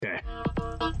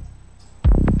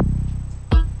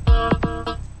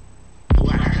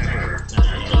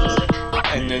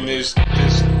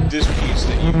this piece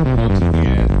that you want to the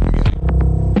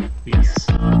beginning. Yes.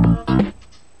 I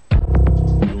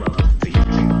love the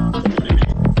beginning.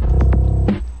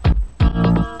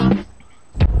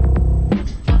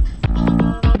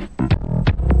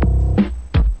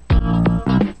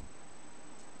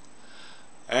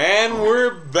 And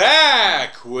we're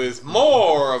back with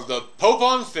more of the Pope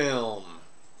on Film.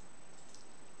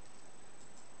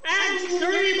 Act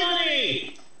 3,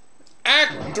 buddy!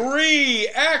 Act 3!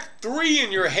 Act 3,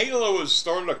 and your halo is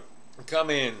starting to come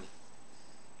in.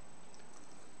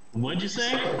 What'd you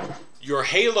say? Your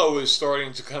halo is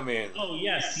starting to come in. Oh,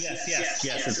 yes,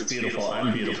 it's beautiful.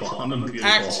 I'm beautiful. I'm a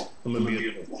beautiful.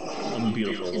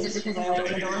 Is it because I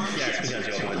opened the door? Yes, because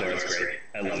you opened the door. It's great.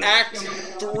 I love it. Act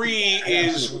 3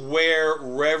 is where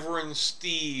Reverend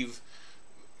Steve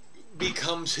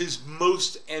becomes his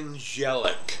most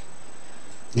angelic.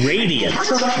 Radiant.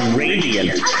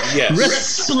 Yes.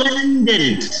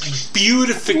 Resplendent.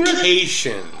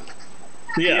 Beautification.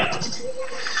 Yeah.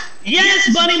 Yes,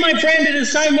 buddy, my friend, it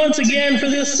is time once again for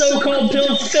this so-called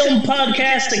film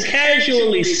podcast to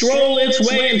casually stroll its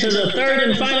way into the third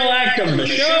and final act of the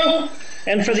show.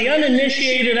 And for the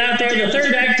uninitiated out there, the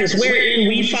third act is wherein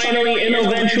we finally and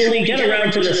eventually get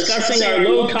around to discussing our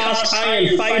low-cost,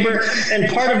 high-in-fiber, and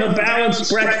part of a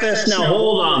balanced breakfast. Now,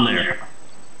 hold on there.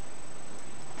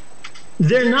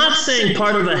 They're not saying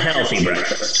part of a healthy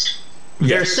breakfast.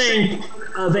 They're saying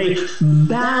of a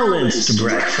balanced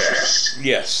breakfast.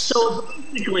 Yes. So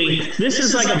basically, this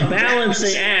is like a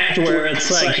balancing act where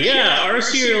it's like, yeah, our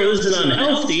cereal isn't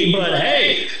unhealthy, but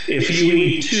hey, if you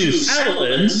eat 2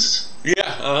 salads,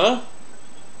 yeah,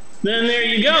 then there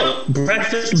you go.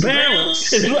 Breakfast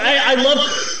balance. I love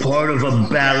part of a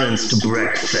balanced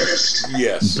breakfast.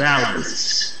 Yes.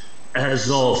 Balanced, as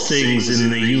all things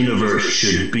in the universe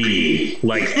should be,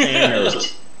 like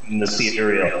Thanos in the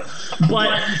cereal.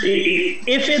 But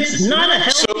if it's not a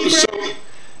healthy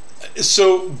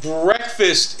So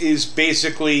breakfast is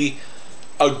basically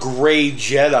a gray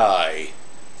Jedi.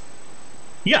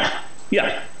 Yeah,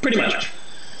 pretty much.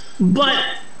 But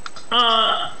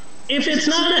if it's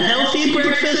not a healthy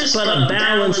breakfast, but a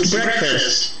balanced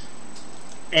breakfast,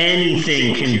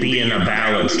 anything can be in a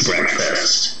balanced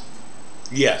breakfast.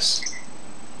 Yes.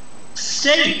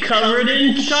 Steak covered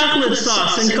in chocolate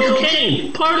sauce and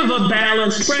cocaine, part of a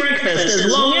balanced breakfast, as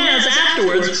long as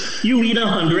afterwards you eat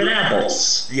 100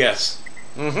 apples. Yes.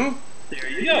 Mm-hmm. There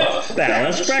you go.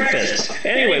 Balanced breakfast.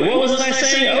 Anyway, what was I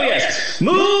saying? Oh, yes.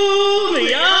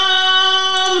 Movie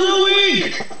of the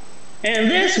week!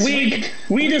 And this week,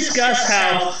 we discuss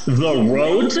how The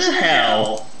Road to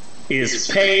Hell is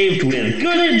paved with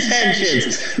good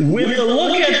intentions, with a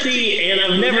look at the, and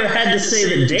I've never had to say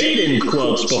the date in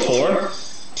quotes before,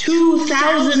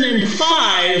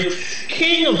 2005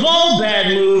 King of all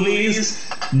bad movies,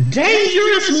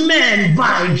 Dangerous Men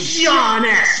by John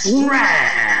S.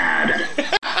 Rad.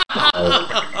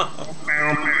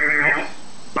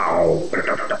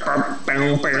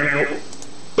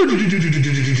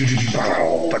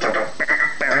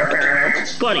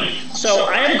 Buddy, so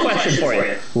I have a question for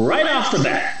you, right off the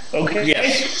bat, okay?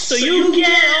 Yes. So you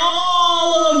get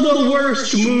all of the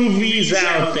worst movies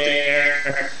out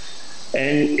there,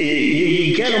 and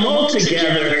you get them all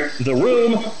together. The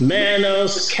Room,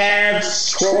 Manos,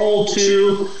 Cats, Troll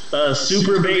 2,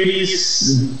 Super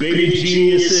Babies, Baby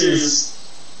Geniuses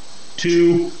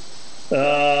 2,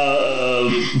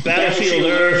 Battlefield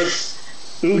Earth,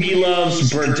 Oogie Loves,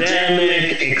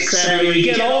 Birdemic, etc. You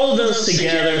get all of those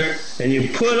together, and you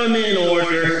put them in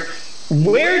order.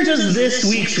 Where does this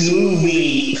week's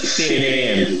movie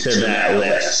fit into that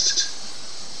list?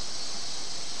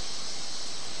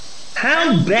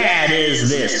 How bad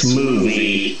is this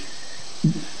movie?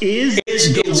 It's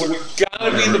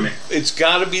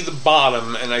gotta be the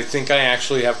bottom, and I think I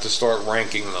actually have to start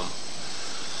ranking them.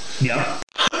 Yeah.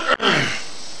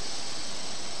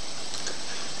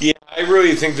 Yeah, I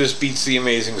really think this beats The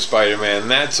Amazing Spider-Man.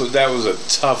 That was a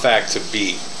tough act to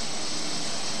beat.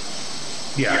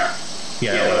 Yeah,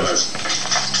 it was.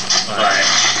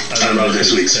 I love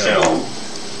this week's film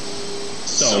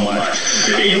so much.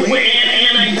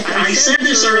 And I said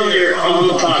this earlier on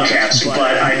the podcast,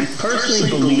 but I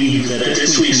personally believe that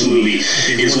this week's movie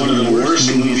is one of the worst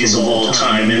movies of all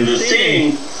time. And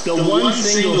the one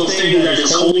single thing that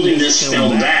is holding this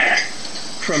film back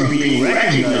from being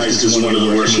recognized as one of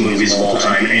the worst movies of all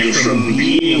time, and from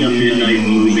being a midnight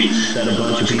movie that a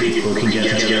bunch of people can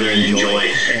get together and enjoy,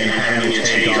 and having to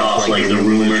take off like The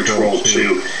Room or Troll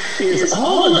 2, is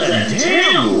all of the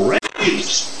damn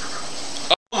rapes.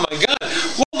 Oh my god!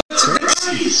 Well,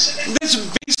 that's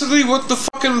basically what the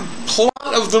fucking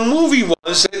plot of the movie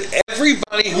was. That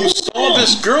everybody who saw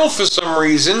this girl for some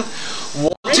reason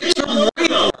wanted to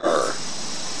rape her.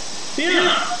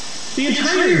 Yeah. The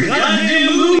entire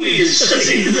goddamn movie is the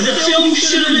film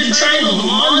should have been titled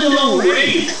Mondo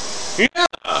Rape. Yeah.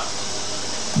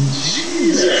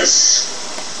 Jesus.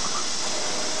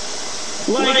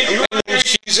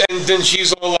 And then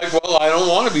she's all like, well, I don't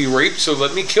want to be raped, so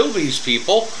let me kill these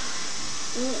people.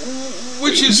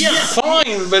 Which is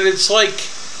fine, but it's like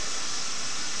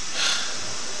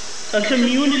a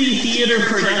community theater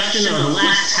production of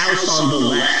Last House on the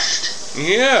Left.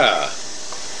 Yeah.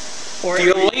 Or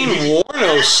the Elaine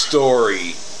Warno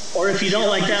story. Or if you don't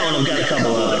like that one, I've got a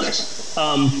couple others.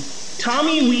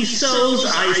 Tommy Wiseau's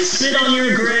I Spit on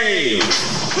Your Grave.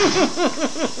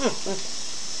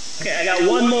 Okay, I got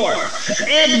one more.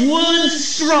 Ed Wood's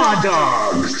Straw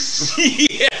Dogs.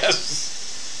 Yes.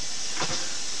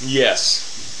 Yes.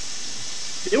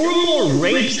 There were more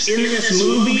rapes in this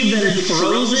movie than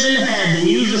Frozen had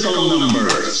musical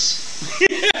numbers.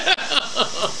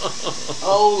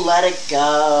 Oh, let it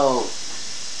go.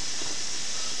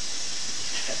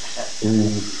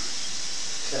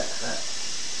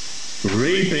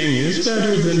 Raping is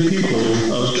better than people.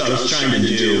 I was trying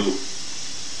to do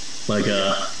like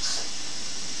a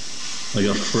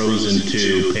Frozen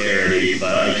 2 parody,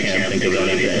 but I can't think of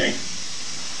anything.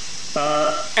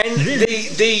 And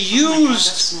they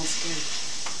used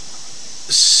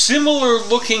similar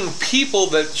looking people.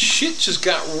 That shit just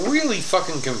got really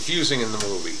fucking confusing in the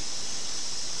movie.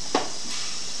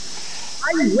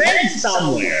 I read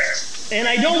somewhere, and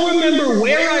I don't remember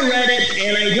where I read it,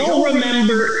 and I don't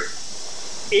remember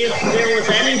if there was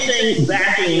anything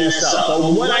backing this up.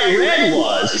 But what I read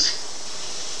was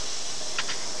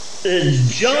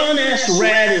John S.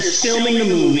 Rad is filming the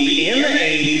movie in the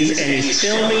 80s, and he's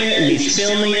filming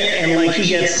it, and like he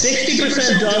gets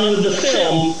 60% done with the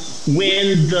film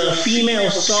when the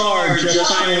female star just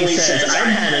finally says, I've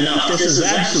had enough, this is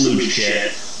absolute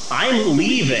shit, I'm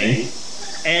leaving.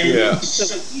 And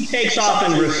so he takes off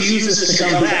and refuses to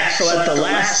come back. So at the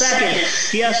last second,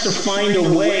 he has to find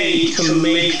a way to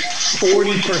make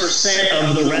 40%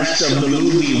 of the rest of the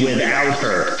movie without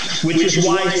her. Which is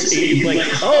why it's like,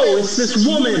 oh, it's this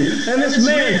woman and this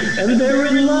man, and they're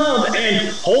in love. And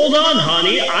hold on,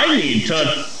 honey, I need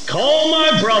to call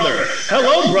my brother.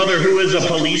 Hello, brother who is a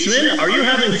policeman. Are you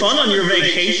having fun on your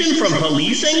vacation from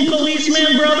policing,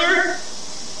 policeman brother?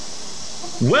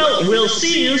 Well, we'll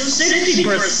see you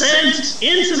 60%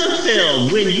 into the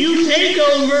film when you take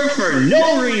over for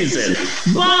no reason.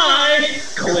 Bye!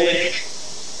 Click.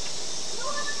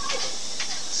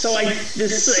 So I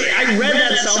read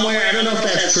that somewhere. I don't know if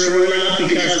that's true or not,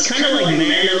 because kind of like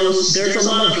Manos, there's a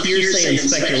lot of hearsay and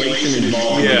speculation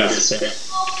involved in this thing.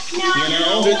 You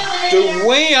know? The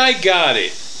way I got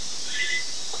it,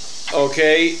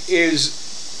 okay,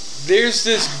 is there's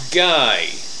this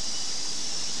guy,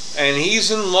 and he's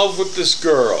in love with this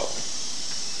girl,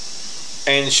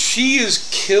 and she is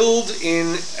killed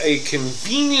in a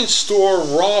convenience store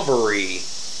robbery,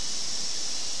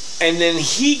 and then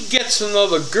he gets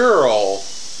another girl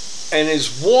and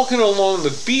is walking along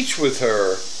the beach with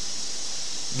her.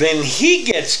 Then he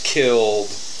gets killed,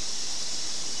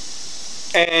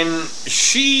 and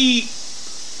she,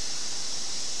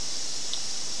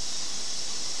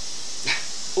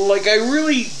 like, I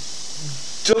really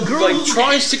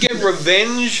tries to get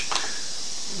revenge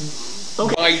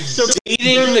by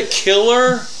dating the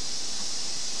killer.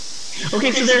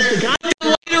 Okay, so there's the guy.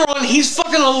 Later on, he's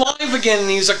fucking alive again, and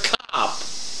he's a cop.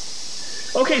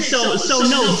 Okay, so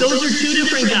no, those are two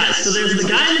different guys. So there's the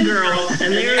guy and the girl,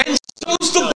 and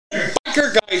so's the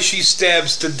biker guy she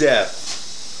stabs to death.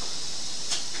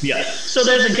 Yeah. So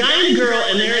there's a guy and a girl,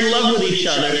 and they're in love with each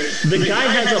other. The guy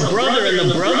has a brother, and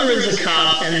the brother is a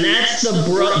cop, and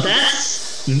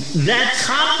that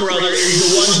cop brother is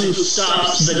the one who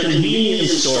stops the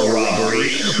convenience store robbery,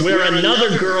 where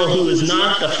another girl who is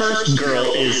not the first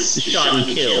girl is shot and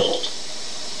killed.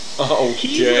 Okay.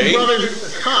 He's the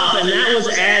brother's cop, and that was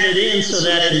added in so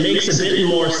that it makes a bit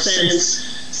more sense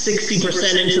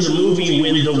 60% into the movie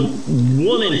when the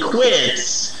woman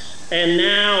quits. And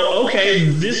now, okay,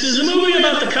 this is a movie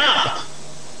about the cop.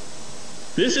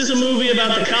 This is a movie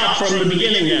about the cop from the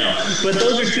beginning now. But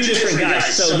those are two different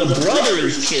guys. So the brother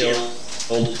is killed,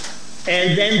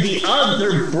 and then the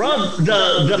other brother,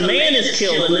 the man is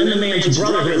killed, and then the man's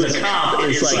brother, who is a cop,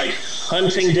 is like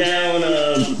hunting down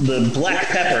the black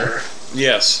pepper.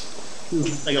 Yes.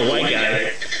 Like a white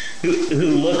guy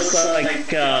who looks like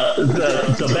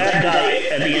the bad guy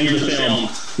at the end of the film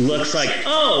looks like,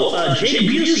 Jake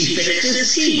Busey fixed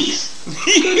his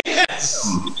teeth. Yes.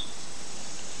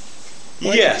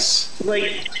 Yes.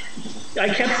 Like, I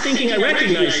kept thinking I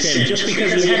recognized him just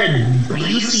because he had a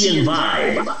Busian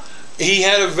vibe. He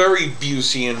had a very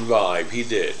Busian vibe. He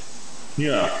did.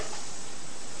 Yeah.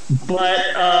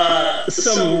 But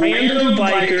some random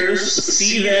bikers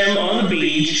see them on the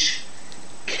beach,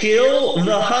 kill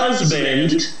the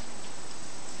husband,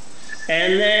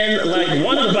 and then, like,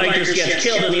 one of the bikers gets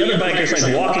killed and the other biker's,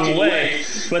 like, walking away.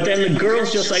 But then the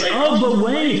girl's just like, oh, but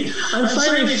wait, I'm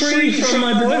finally free from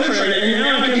my boyfriend, and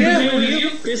now I can be with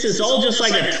you. This is all just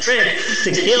like a trick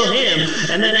to kill him.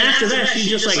 And then after that, she's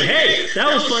just like, hey,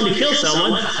 that was fun to kill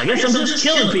someone. I guess I'm just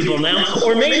killing people now.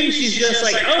 Or maybe she's just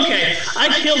like, okay, I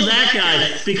killed that guy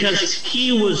because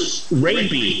he was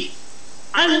rapey.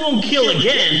 I won't kill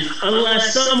again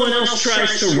unless someone else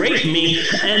tries to rape me,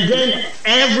 and then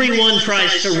everyone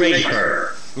tries to rape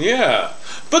her. Yeah,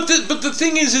 but the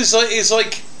thing is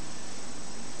like,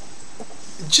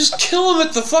 just kill him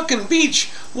at the fucking beach.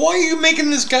 Why are you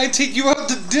making this guy take you out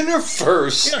to dinner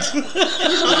first? Yeah. I'm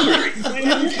hungry. I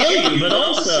didn't kill you, but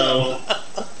also,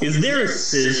 is there a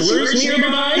Sizzlers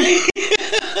nearby?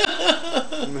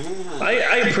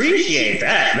 I appreciate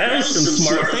that. That was some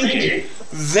smart thinking.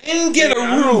 Then get a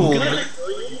room.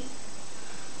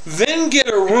 Then get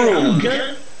a room.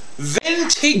 Then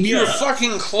take your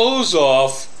fucking clothes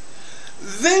off.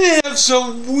 Then have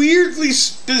some weirdly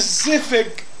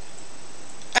specific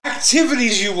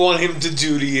activities you want him to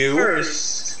do to you.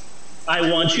 First, I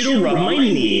want you to rub my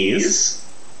knees.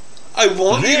 I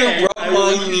want you to rub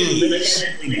my knees.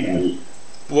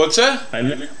 What's that?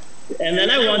 And then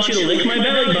I want you to lick my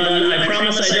belly button. I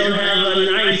promise I don't have a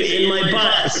knife in my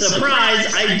butt.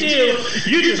 Surprise, I do.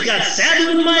 You just got stabbed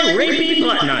with my rapey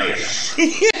butt knife.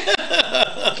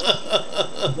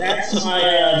 That's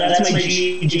my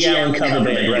G.G. Allen cover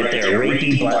band right there.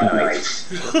 Rapey butt knife.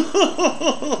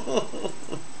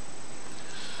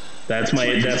 That's my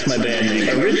band name.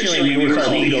 Originally we were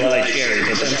called Eagle Eye Cherry,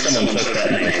 but then someone took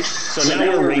that name. So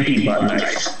now we're Rapey butt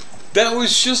knife. That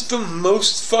was just the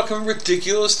most fucking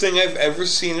ridiculous thing I've ever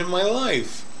seen in my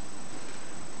life.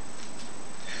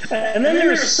 And then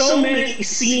there are so many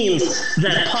scenes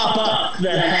that pop up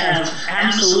that have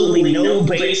absolutely no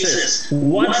basis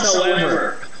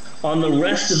whatsoever on the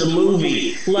rest of the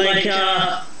movie. Like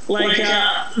the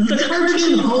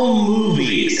cartoon Home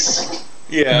Movies.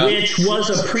 Yeah. Which was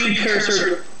a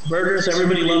precursor to Burgers.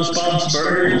 Everybody loves Bob's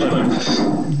Burgers,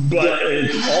 but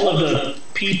all of the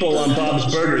people on Bob's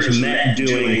Burgers met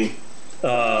doing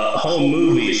home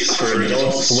movies for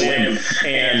Adult Swim,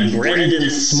 and Brendan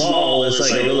Small is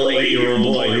like a little 8-year-old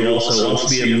boy who also wants to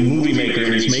be a movie maker,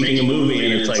 and he's making a movie,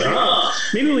 and it's like, oh,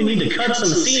 maybe we need to cut some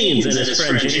scenes, and his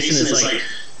friend Jason is like,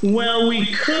 well, we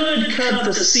could cut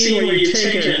the scene where you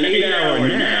take an 8-hour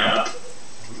nap.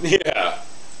 Yeah.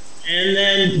 And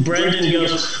then Brendan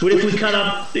goes, but if we cut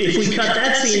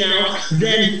that scene out,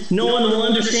 then no one will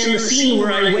understand the scene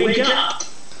where I wake up.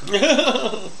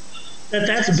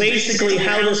 That's basically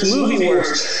how this movie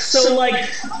works. So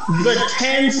there's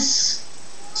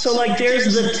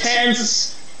the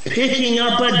tense picking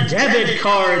up a debit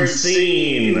card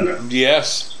scene.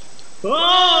 Yes.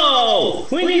 Oh,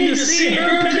 we need to see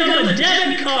her pick up a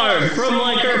debit card from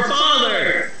her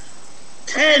father.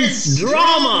 Tense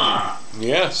drama.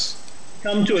 Yes.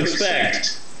 Come to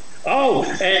expect. Oh,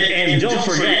 and don't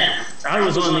forget, I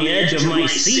was on the edge of my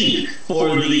seat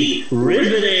for the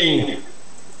riveting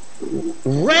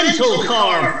rental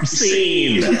car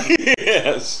scene.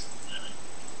 Yes.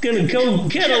 Gonna go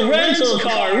get a rental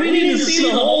car. We need to see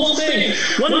the whole thing.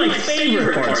 One of my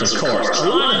favorite parts, of course. A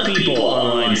lot of people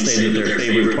online say that their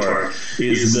favorite part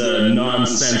is the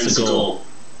nonsensical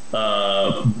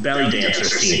belly dancer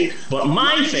scene. But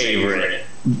my favorite,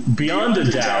 beyond a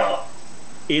doubt,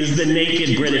 is the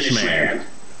naked British man.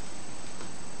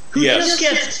 Who just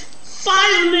gets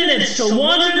 5 minutes to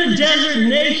wander the desert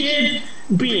naked,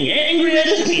 being angry at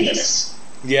his penis.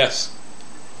 Yes.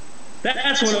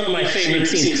 That's one of my favorite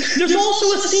scenes. There's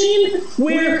also a scene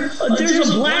where there's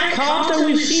a black cop that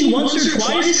we've seen once or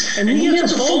twice, and then he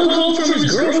gets a phone call from his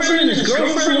girlfriend, and his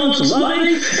girlfriend wants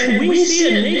loving, and we see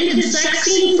a naked sex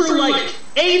scene for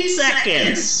 8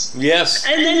 seconds. Yes.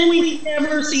 And then we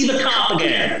never see the cop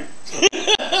again.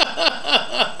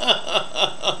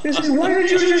 Why did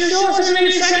you just show us an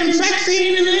 8-second sex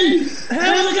scene and then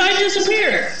have the guy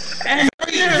disappear? And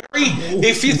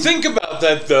if you think about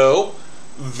that, though,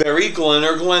 very Glenn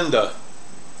or Glenda.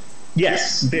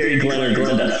 Yes, very Glenn or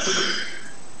Glenda.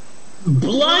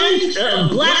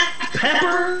 Black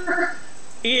Pepper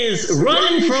is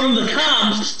running from the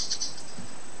cops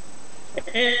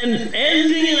and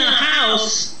ending in a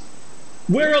house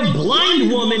where a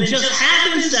blind woman just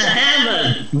happens to have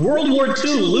a World War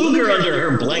II Luger under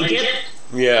her blanket.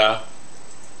 Yeah.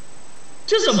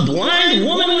 Just a blind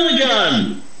woman with a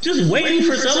gun, just waiting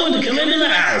for someone to come into the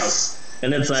house.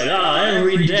 And it's like, oh,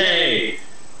 every day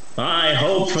I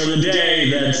hope for the day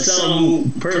that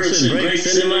some person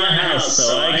breaks into my house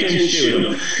so I can shoot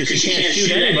him. Because she can't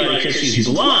shoot anybody because she's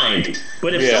blind.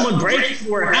 But if someone breaks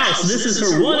into her house, this is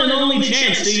her one and only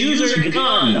chance to use her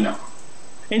gun.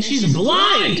 And she's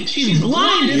blind. She's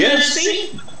blind in that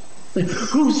scene. Like,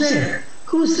 who's there?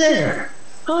 Who's there?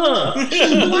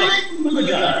 She's a blind with a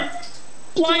gun.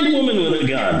 Blind woman with a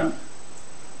gun.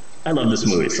 I love this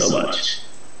movie so much.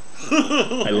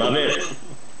 I love it.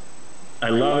 I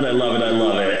love it, I love it, I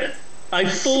love it. I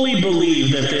fully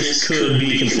believe that this could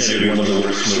be considered one of the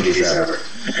worst movies ever.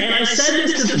 And I said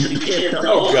this to the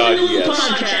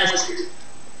podcast.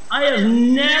 I have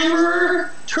never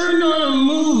turned on a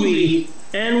movie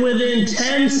and within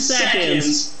 10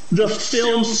 seconds, the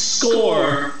film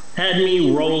score had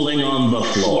me rolling on the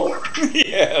floor.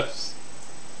 Yes.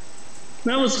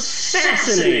 That was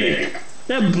fascinating.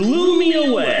 That blew me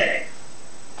away.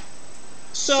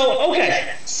 So,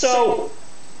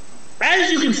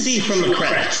 as you can see from the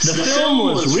credits, the film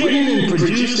was written and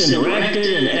produced and directed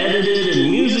and edited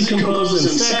and music composed and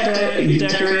set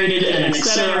decorated and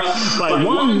etc. by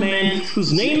one man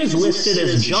whose name is listed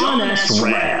as John S.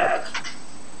 Rad.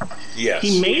 Yes.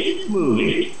 He made the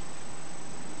movie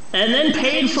and then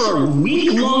paid for a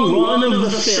week-long run of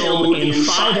the film in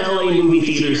 5 LA movie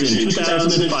theaters in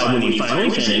 2005 when he finally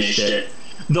finished it.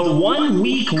 The 1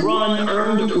 week run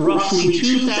earned roughly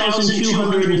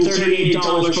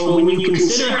 $2,238, but when you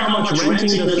consider how much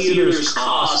renting the theaters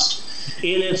cost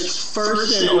in its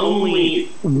first and only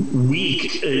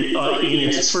week in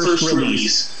its first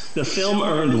release, the film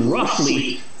earned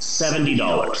roughly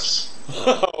 $70.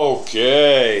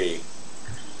 Okay.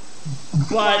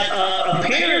 But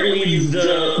apparently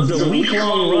the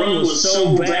week-long run was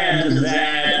so bad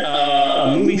that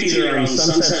a movie theater on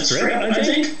Sunset Strip, I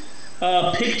think,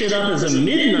 picked it up as a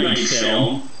midnight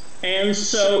film, and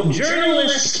so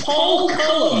journalist Paul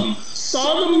Cullum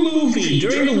saw the movie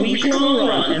during the week-long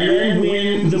run, and then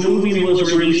when the movie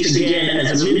was released again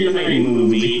as a midnight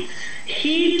movie,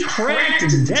 he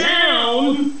tracked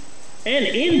down and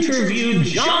interviewed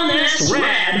John S.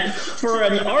 Rad for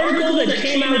an article that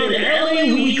came out in LA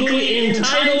Weekly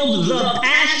entitled The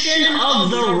Passion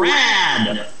of the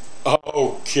Rad.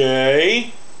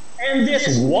 Okay. And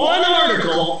this one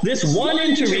article, this one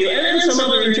interview, and then some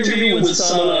other interview with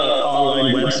some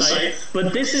online website,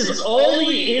 but this is all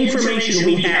the information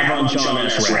we have on John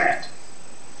S. Rad.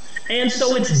 And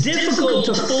so it's difficult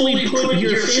to fully put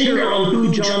your finger on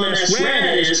who John S.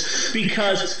 Rad is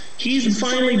because he's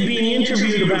finally being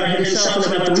interviewed about himself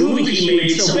and about the movie he made.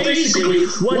 So basically,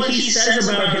 what he says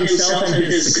about himself and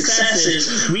his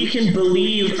successes, we can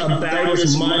believe about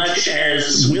as much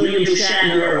as William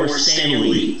Shatner or Stan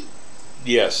Lee.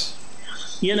 Yes.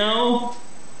 You know?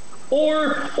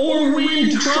 Or when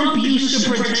Trump used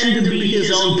to pretend to be his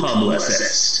own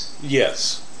publicist.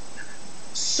 Yes.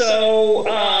 So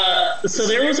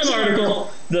there was an article,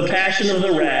 The Passion of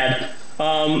the Rad.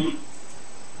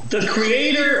 The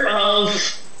creator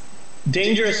of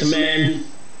Dangerous Men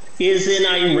is an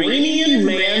Iranian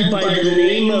man by the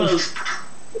name of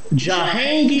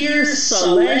Jahangir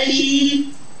Salehi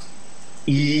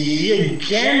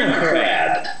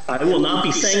Yeganarad. I will not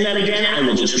be saying that again. I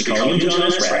will just be calling him John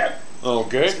S. Rad.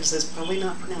 Okay. It's probably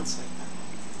not pronounced like that.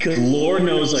 Because Lord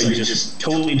knows I just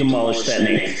totally demolished that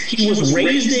name. He was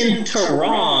raised in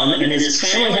Tehran, and his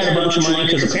family had a bunch of money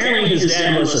because apparently his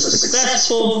dad was a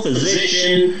successful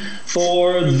physician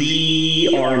for the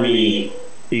army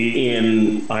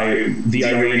in the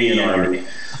Iranian army.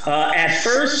 At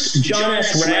first, John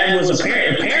S. Rad was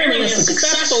apparently a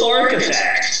successful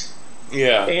architect.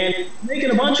 Yeah. And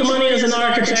making a bunch of money as an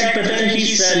architect, but then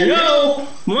he said, no,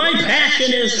 my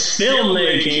passion is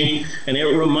filmmaking. And it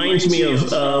reminds me of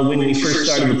when we first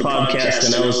started the podcast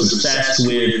and I was obsessed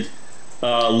with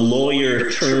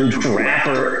lawyer turned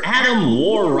rapper Adam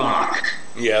Warrock.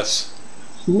 Yes.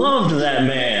 Loved that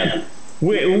man.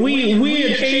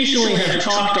 We occasionally have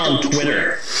talked on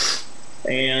Twitter.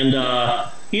 And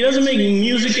he doesn't make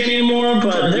music anymore,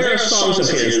 but there are songs of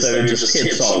his that are just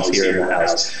hit songs here in the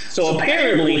house. So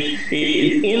apparently,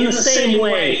 in the same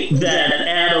way that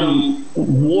Adam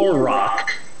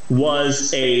Warrock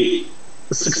was a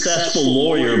successful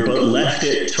lawyer but left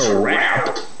it to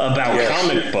rap about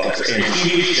comic books and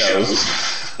TV shows,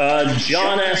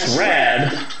 John S.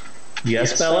 Rad,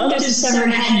 yes, Bella? There's a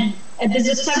severed head. There's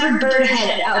a severed bird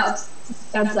head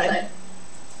outside.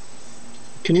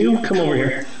 Can you come over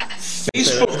here?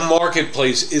 Facebook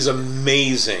Marketplace is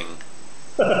amazing.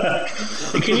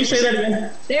 Can you say that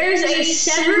again? There's a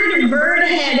severed bird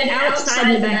head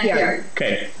outside the backyard.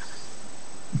 Okay.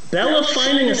 Bella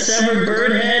finding a severed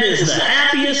bird head is the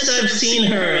happiest I've seen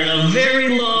her in a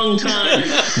very long time.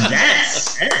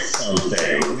 That's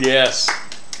something. Yes.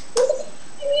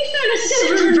 You found a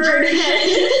severed bird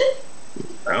head.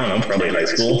 I don't know, probably in high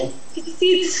school. You can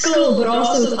see its skull, but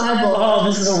also its eyeball. Oh,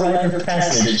 this is a rite of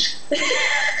passage.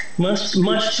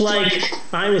 Much like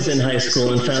I was in high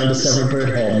school and found a severed bird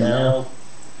head. Now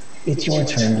it's your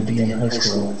turn to be in high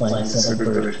school and find a severed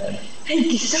bird head. Thank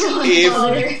you so much,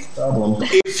 Father. Problem.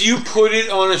 If you put it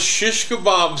on a shish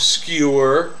kebab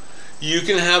skewer, you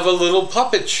can have a little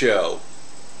puppet show.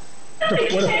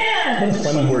 What a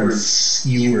fun word,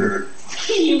 skewer.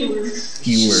 Skewer.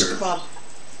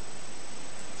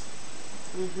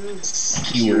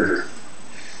 Skewer.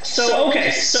 So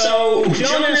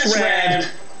John S. Rad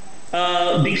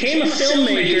became a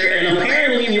filmmaker and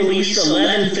apparently released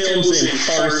 11 films in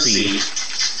Farsi.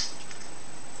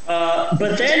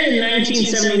 But then in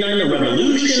 1979, the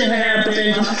revolution happened,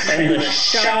 and the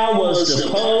Shah was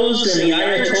deposed, and the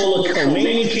Ayatollah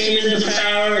Khomeini came into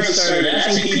power and started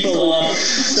effing people up.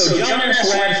 So John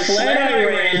S. Rad fled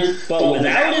Iran, but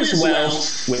without his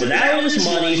wealth, without his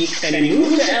money, and he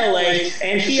moved to LA,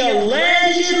 and he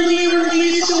allegedly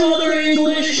released some other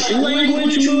English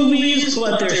language movies,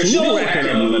 but there's no record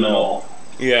of them at all.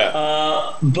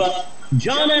 Yeah. But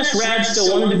John S. Rad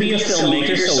still wanted to be a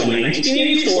filmmaker, so in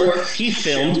 1984, he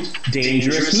filmed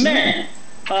Dangerous Men.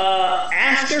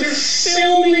 After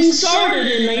filming started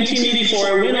in 1984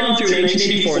 and went on through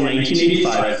 1984 and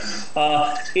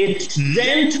 1985, it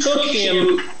then took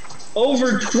him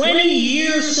over 20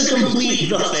 years to complete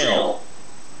the film.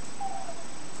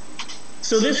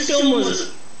 So this film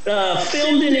was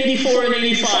filmed in 84 and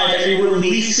 85 and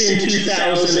released in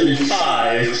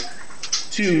 2005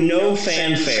 to no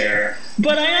fanfare.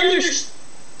 But I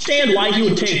understand why he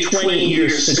would take 20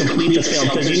 years to complete the film,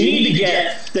 because you need to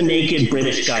get the naked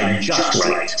British guy just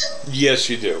right. Yes,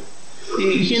 you do.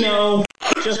 You know,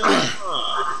 just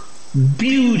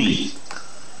beauty.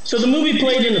 So the movie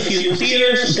played in a few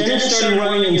theaters, then it started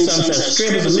running in Sunset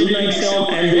Strip as a midnight film,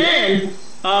 and then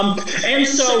and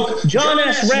so John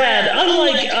S. Rad,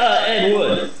 unlike Ed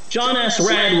Wood, John S.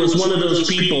 Rad was one of those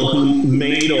people who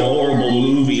made a horrible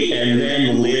movie and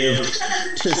then lived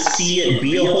to see it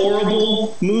be a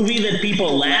horrible movie that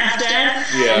people laughed at.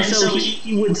 Yeah. And so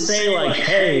he would say, like,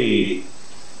 hey,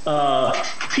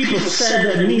 people said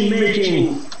that me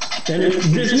making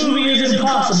this movie is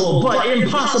impossible, but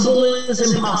impossible is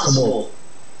impossible.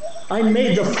 I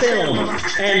made the film,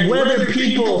 and whether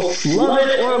people love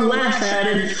it or laugh at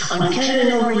it, I'm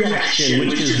getting a reaction,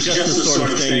 which is just the sort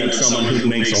of thing that someone who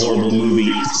makes a horrible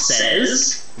movie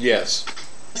says. Yes.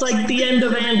 It's like the end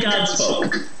of And God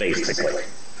Spoke, basically.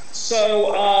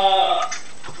 So,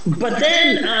 but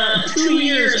then 2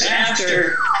 years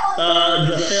after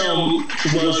the film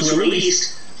was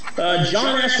released,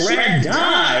 John S. Rad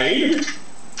died.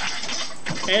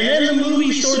 And then the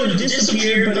movie sort of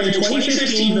disappeared, but in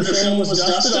 2015 the film was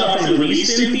dusted off and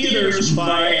released in theaters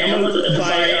by Alamo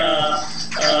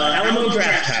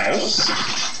Drafthouse.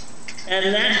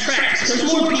 And that tracks,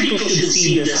 because more people should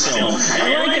see this film.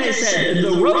 And like I said,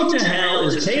 The Road to Hell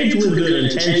is paved with good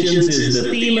intentions, is the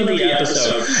theme of the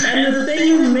episode. And the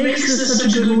thing that makes this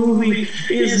such a good movie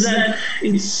is that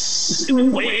it's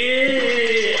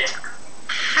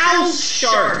House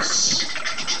Sharks.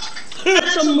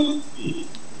 That's a movie.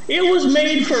 It was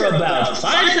made for about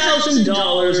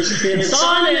 $5,000. It's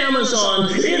on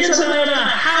Amazon. It's about a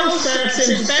house that's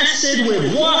infested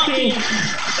with walking,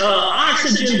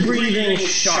 oxygen-breathing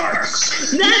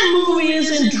sharks. That movie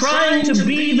isn't trying to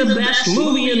be the best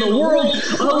movie in the world.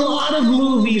 A lot of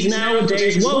movies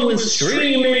nowadays, what with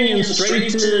streaming and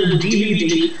straight to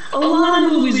DVD, a lot of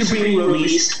movies are being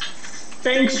released,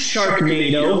 thanks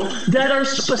Sharknado, that are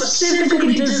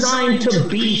specifically designed to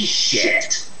be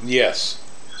shit. Yes.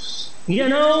 You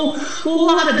know, a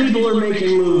lot of people are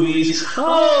making movies.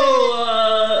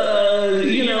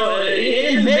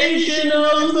 Invasion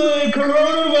of the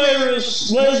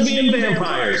coronavirus, lesbian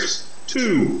vampires.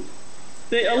 2.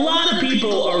 A lot of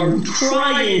people are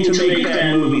trying to make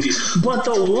bad movies, but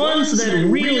the ones that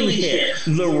really hit,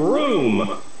 The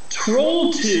Room,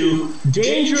 Troll 2,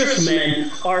 Dangerous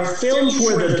Men, are films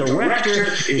where the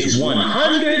director is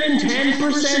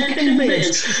 110%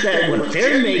 convinced that what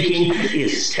they're making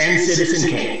is 10 Citizen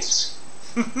Kanes.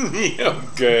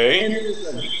 Okay. And there's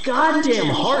a goddamn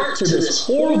heart to this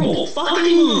horrible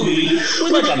fucking movie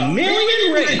with like 1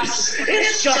 million rapes.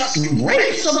 It's just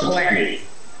rapes aplenty.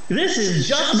 This is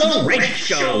just the rape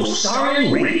show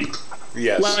starring rape.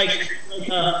 Yes.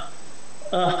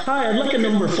 Hi, I'd like a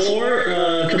number 4.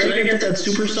 Could I get that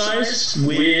supersized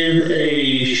with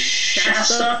a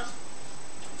Shasta?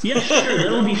 Yeah, sure,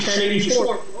 that'll be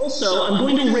 1084. Also, I'm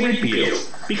going to rape you,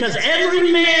 because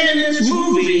every man in this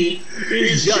movie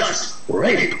is just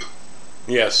rape.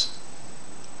 Yes.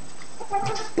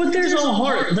 But there's a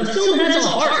heart. The film has a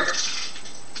heart.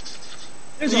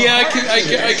 Yeah, I could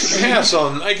pass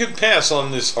on. I could pass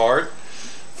on this heart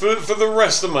for the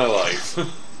rest of my life.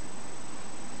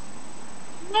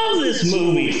 Love this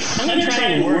movie. I'm gonna try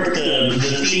and work the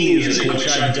theme music, which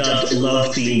I've dubbed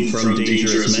 "Love Theme" from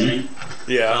Dangerous Men.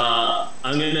 Yeah.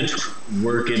 I'm gonna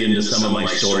work it into some of my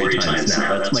story times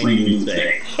now. That's my new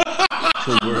thing.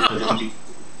 To work the theme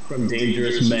from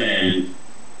Dangerous Men.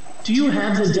 Do you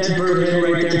have the dead bird head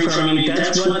right there in front of me?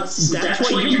 That's what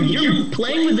you're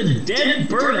playing with the dead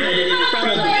bird head in front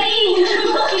of me. I'm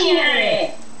looking at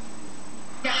it.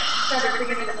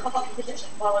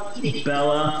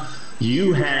 Bella,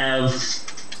 you have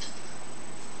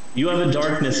a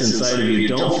darkness inside of you.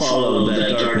 Don't follow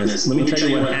that darkness. Let me tell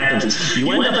you what happens.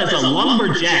 You end up as a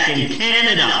lumberjack in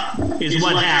Canada, is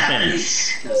what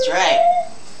happens. That's right.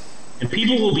 And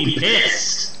people will be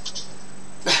pissed.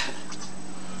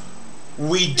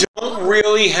 We don't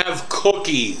really have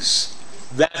cookies.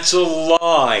 That's a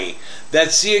lie.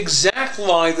 That's the exact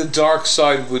lie the dark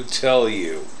side would tell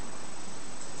you.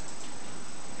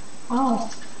 Oh.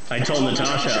 I told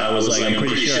Natasha, I was like, I'm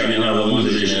pretty sure I know how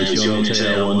WandaVision ends. You want me to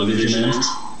tell you how WandaVision ends?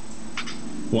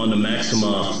 Wanda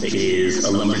Maximoff is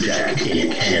a lumberjack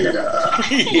in Canada.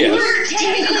 Yes.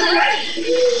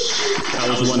 I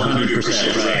was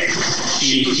 100% right.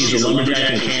 She's a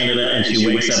lumberjack in Canada, and she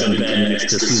wakes up in bed next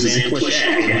to Suzanne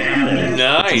Pleshette.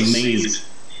 Nice. It's amazing.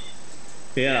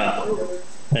 Yeah.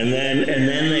 And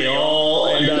then they all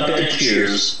end up at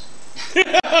Cheers.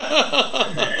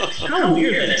 How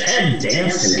weird that Ted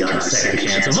Danson got a second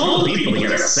chance. Of all the people to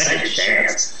get a second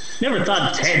chance, never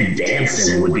thought Ted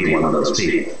Danson would be one of those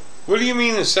people. What do you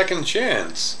mean a second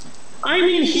chance? I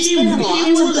mean, he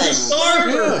was a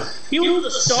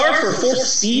star for 4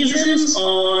 seasons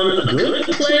on A Good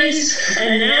Place,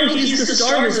 and now he's the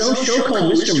star of his own show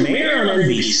called Mr. Mayor on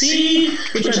NBC,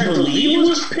 which I believe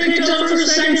was picked up for the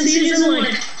second season.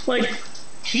 Like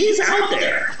he's out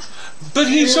there. But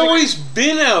he's always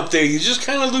been out there. You just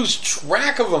kind of lose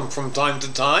track of him from time to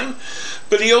time.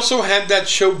 But he also had that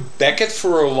show Beckett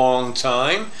for a long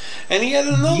time. And he had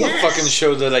another fucking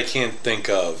show that I can't think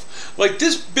of. Like,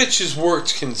 this bitch has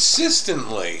worked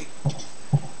consistently.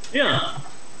 Yeah.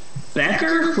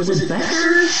 Becker? Was it Becker?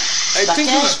 I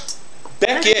think it was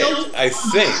Beckett, I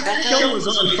think. That show was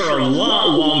on for a lot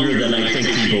longer than I think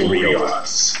people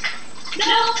realize.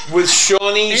 With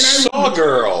Shawnee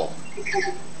Sawgirl.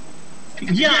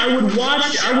 Yeah, I would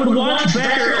watch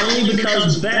Becker only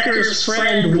because Becker's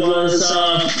friend was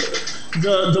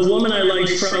the woman I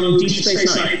liked from Deep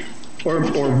Space Nine. Or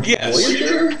yes.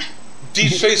 Voyager?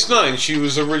 Deep Space Nine. She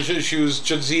was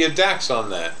Jadzia Dax on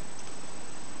that.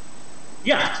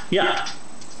 Yeah.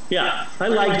 I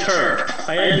liked her.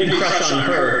 I had a big crush on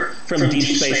her from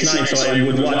Deep Space Nine, so I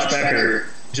would watch Becker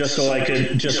just so I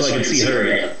could see her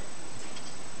again.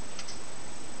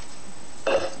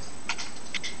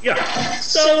 Yeah,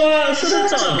 so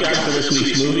that's all I've got for this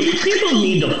week's movie. People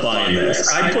need to find this.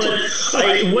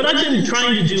 What I've been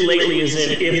trying to do lately is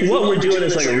if what we're doing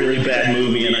is like a really bad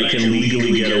movie and I can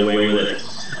legally get away with it,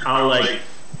 I'll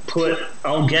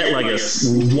get like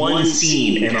one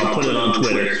scene and I'll put it on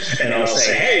Twitter and I'll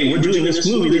say, hey, we're doing this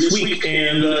movie this week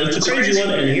and it's a crazy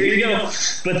one and here you go.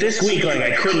 But this week, like,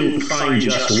 I couldn't find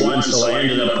just one, so I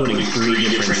ended up putting 3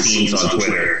 different scenes on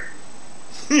Twitter.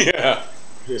 Yeah.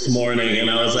 This morning, and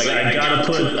I was like, I gotta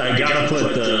put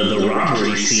the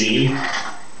robbery scene.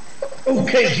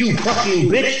 Okay, you fucking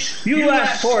bitch, you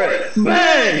asked for it,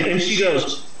 bang! And she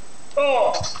goes,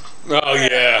 oh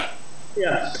yeah.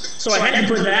 Yeah. So I had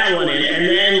to put that one in, and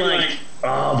then like,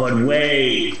 oh, but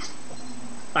wait,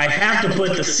 I have to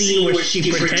put the scene where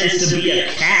she pretends to be a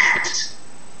cat.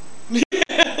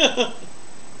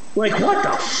 Like, what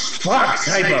the fuck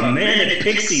type of manic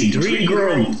pixie dream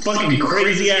girl fucking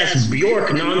crazy ass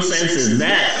Bjork nonsense is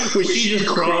that? Was she just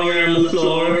crawling around the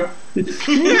floor?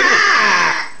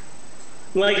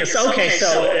 Like, it's okay,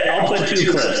 so I'll put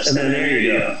 2 clips, and then there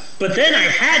you go. But then I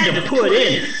had to put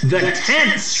in the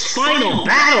tense final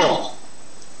battle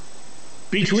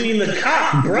between the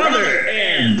cop brother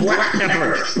and Black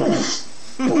Pepper.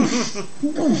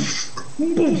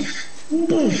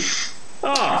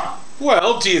 Ah.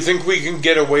 Well, do you think we can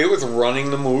get away with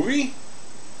running the movie?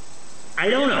 I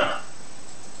don't know.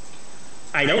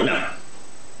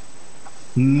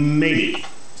 Maybe.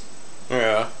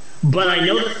 Yeah. But I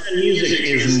know that the music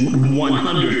is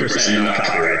 100% not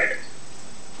copyrighted.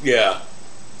 Yeah.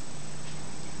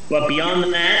 But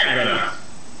beyond that, I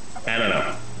don't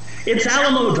know. It's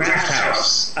Alamo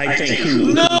Drafthouse, I think,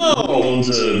 who owns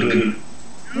a good...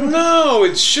 No,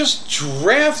 it's just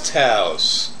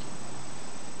Drafthouse.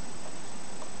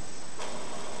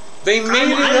 They made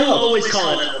it up. I will always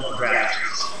call it Alamo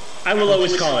Drafthouse. I will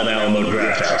always call it Alamo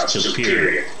Drafthouse, just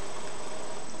period.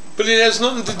 But it has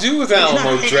nothing to do with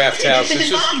Alamo Drafthouse. It's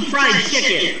just fried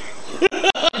chicken.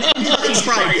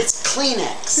 It's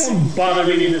Kleenex. Don't bother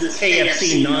me with this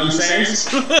KFC nonsense.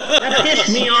 That pissed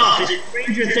me off. It's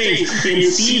Stranger Things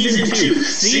in season 2.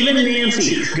 Steve and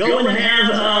Nancy go and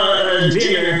have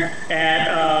dinner at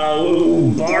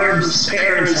Barb's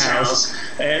parents' house.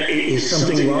 Is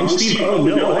something wrong, Steve? Oh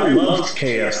no, I loved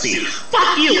KFC.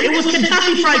 Fuck you! It was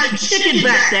Kentucky Fried Chicken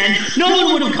back then. No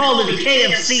one would have called it a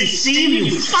KFC, Steve.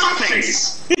 You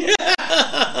fuckface.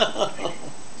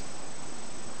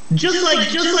 Just like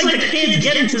the kids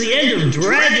getting to the end of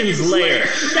Dragon's Lair.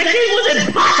 That game was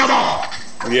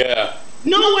impossible! Yeah.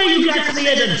 No way you got to the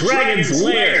end of Dragon's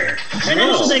Lair. And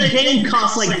also that game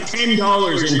cost like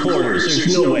 $10 in quarters.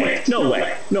 There's no way. No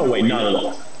way. No way, not at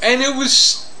all. And it was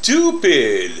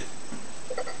stupid.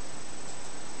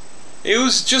 It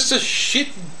was just a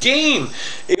shit game.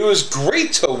 It was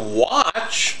great to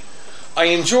watch. I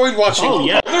enjoyed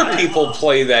watching other people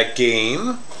play that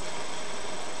game.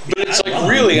 But it's like,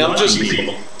 really, I'm just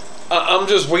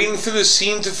waiting for the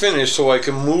scene to finish so I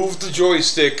can move the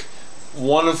joystick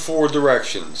one of 4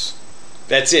 directions.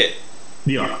 That's it.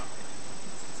 Yeah.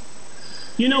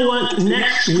 You know what?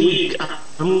 Next week,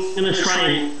 I'm going to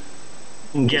try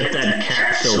and get that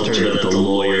cat filter that the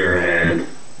lawyer had.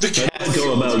 The cat Let's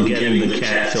go about getting the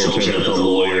cat filter that the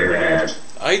lawyer had.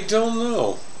 I don't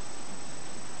know.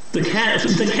 The cat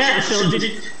filter...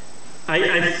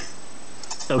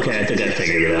 Okay, I think I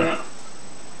figured it out.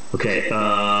 Okay,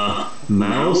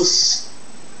 mouse,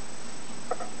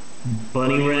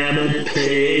 bunny rabbit,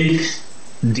 pig,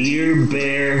 deer,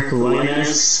 bear,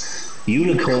 lioness,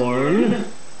 unicorn.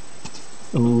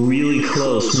 I'm really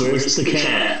close. Where's the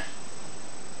cat?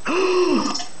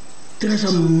 There's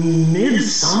a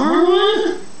midsummer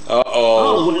one? Uh-oh.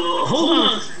 Oh, well, hold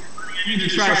on. I need to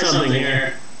try something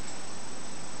here.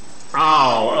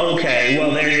 Oh, okay.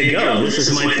 Well, there you go. This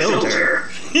is my filter.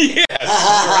 Yes. All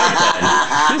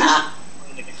right,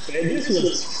 then. This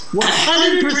was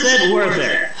 100% worth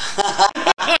it.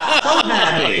 So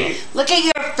happy. Look at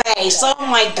your face. Oh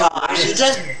my gosh. You're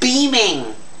just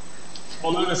beaming.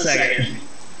 Hold on a second.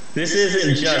 This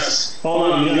isn't just...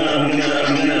 Hold on. I'm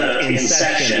gonna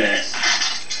inception it.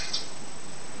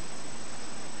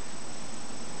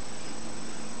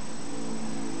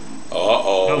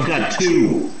 Uh-oh. I've got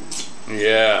 2.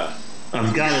 Yeah.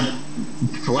 I've got a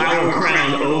flower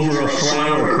crown over a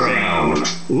flower crown.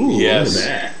 Ooh, yes.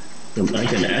 Look at that. I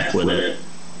can F with it.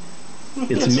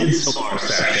 It's midsummer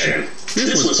section.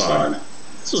 This was fun.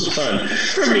 This was fun.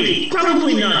 For me.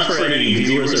 Probably not for any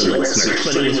viewers or listeners,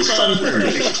 but it was fun for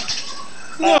me.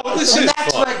 No, this is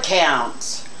That's fun. what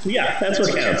counts. Yeah, that's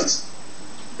what counts.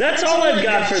 That's all I've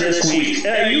got for this week.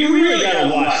 You really gotta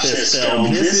watch this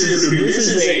film. This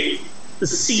is a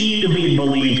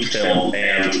see-to-be-believed film,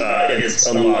 and it's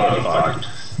a lot of fun.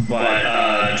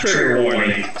 But, trigger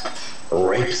warning,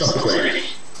 rape's a plenty.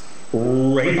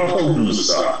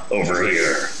 Rape-a-palooza over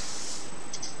here.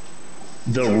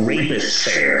 The rapist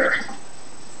fair.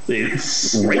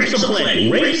 It's rape's a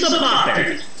plenty. Rape's a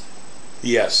poppin'.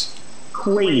 Yes.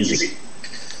 Crazy.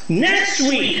 Next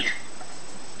week,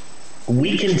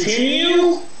 we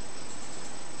continue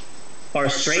our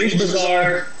strange,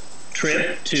 bizarre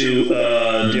trip to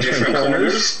different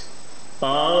corners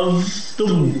of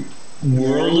the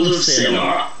world of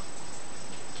cinema.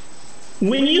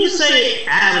 When you say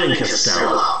Abbott and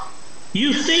Costello,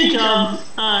 you think of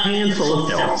a handful of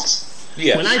films.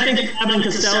 Yes. When I think of Abbott and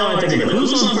Costello, I think of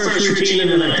Who's on First Routine,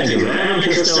 and then I think of Abbott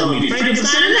and Costello meet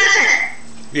Frankenstein, and that's it!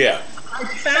 Yeah. I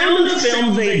found the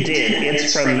film they did.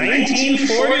 It's from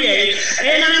 1948,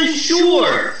 and I'm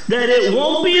sure that it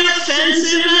won't be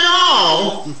offensive at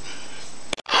all.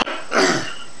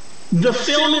 The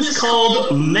film is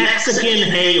called Mexican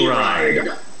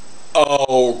Hayride.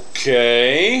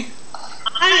 Okay.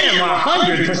 I am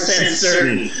 100%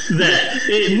 certain that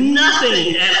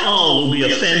nothing at all will be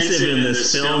offensive in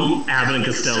this film. Abbott and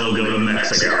Costello go to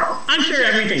Mexico. I'm sure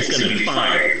everything's going to be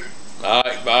fine.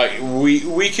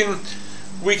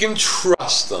 We can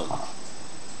trust them.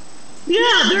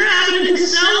 Yeah, they're Abbott and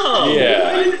Costello.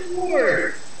 Yeah.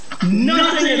 Sure.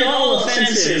 Nothing at all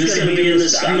offensive is going to be in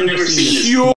this. I've never seen this.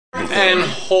 Pure and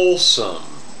wholesome.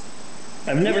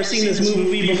 I've never seen this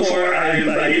movie before. I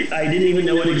didn't even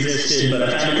know it existed, but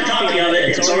I found a copy of it.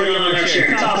 It's already on our share.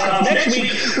 Next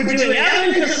week, we're doing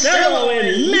Alan Costello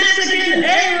in Mexican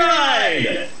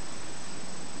Hayride!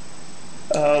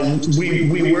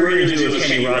 We were going to do a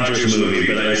Kenny Rogers movie,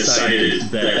 but I decided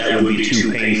that would be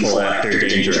too painful after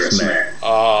Dangerous Men.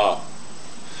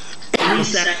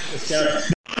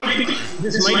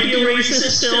 This might be a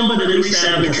racist film, but at least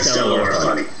Alan Costello are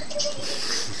funny.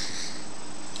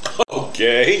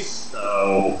 Okay.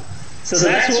 So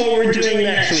that's what we're doing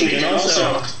next week. And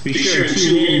also, be sure to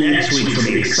tune in next week for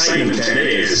the excitement that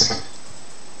is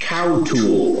Cow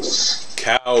Tools.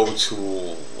 Cow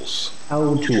Tools.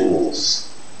 Cow Tools.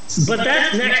 But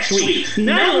that's next week.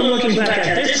 Now I'm looking back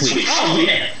at this week. Oh,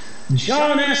 man.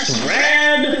 John S.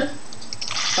 Rad.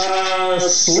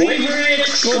 Slavery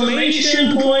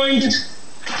exclamation point.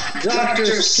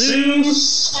 Dr.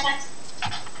 Seuss.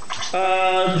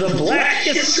 The Black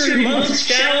History Month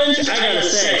Challenge, I gotta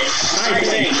say, I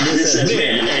think this has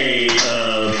been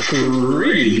a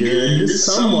pretty good,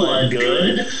 somewhat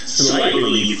good,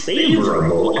 slightly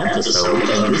favorable episode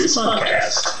of this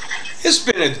podcast. It's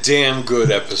been a damn good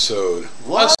episode.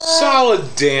 A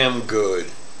solid damn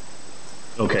good.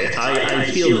 Okay, I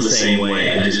feel the same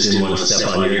way. I just didn't want to step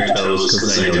on your toes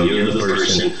because I know you're the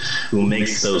person who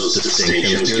makes those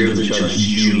distinctions. You're the Judge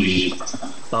Judy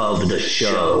of the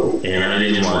show, and I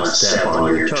didn't want to step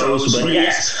on your toes. But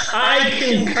yes, I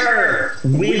concur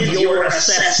with your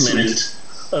assessment,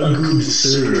 a good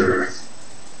sir.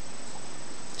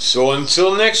 So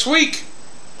until next week,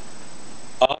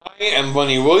 I am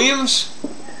Bunny Williams.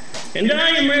 And I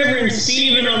am Reverend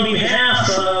Stephen on behalf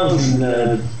of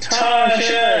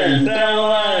Natasha and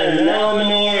Bella and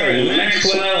Eleanor and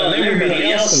Maxwell and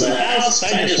everybody else in the house.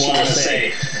 I just want to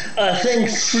say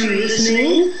thanks for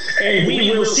listening, and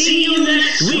we will see you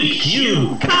next week,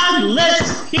 you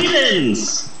godless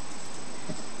heathens!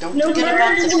 Don't forget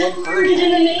about the dead bird. In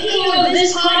the making of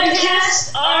this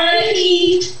podcast,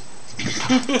 R.I.P.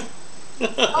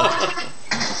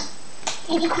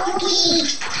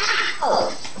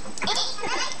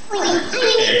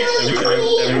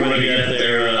 Everybody got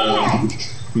their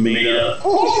made up.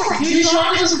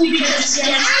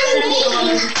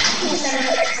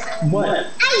 What?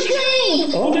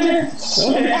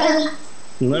 Okay.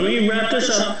 Let me wrap this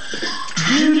up.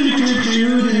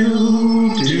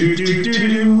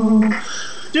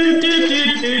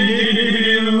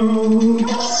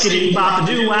 Skitty bop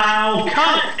doo wow,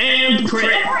 cut and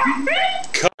print.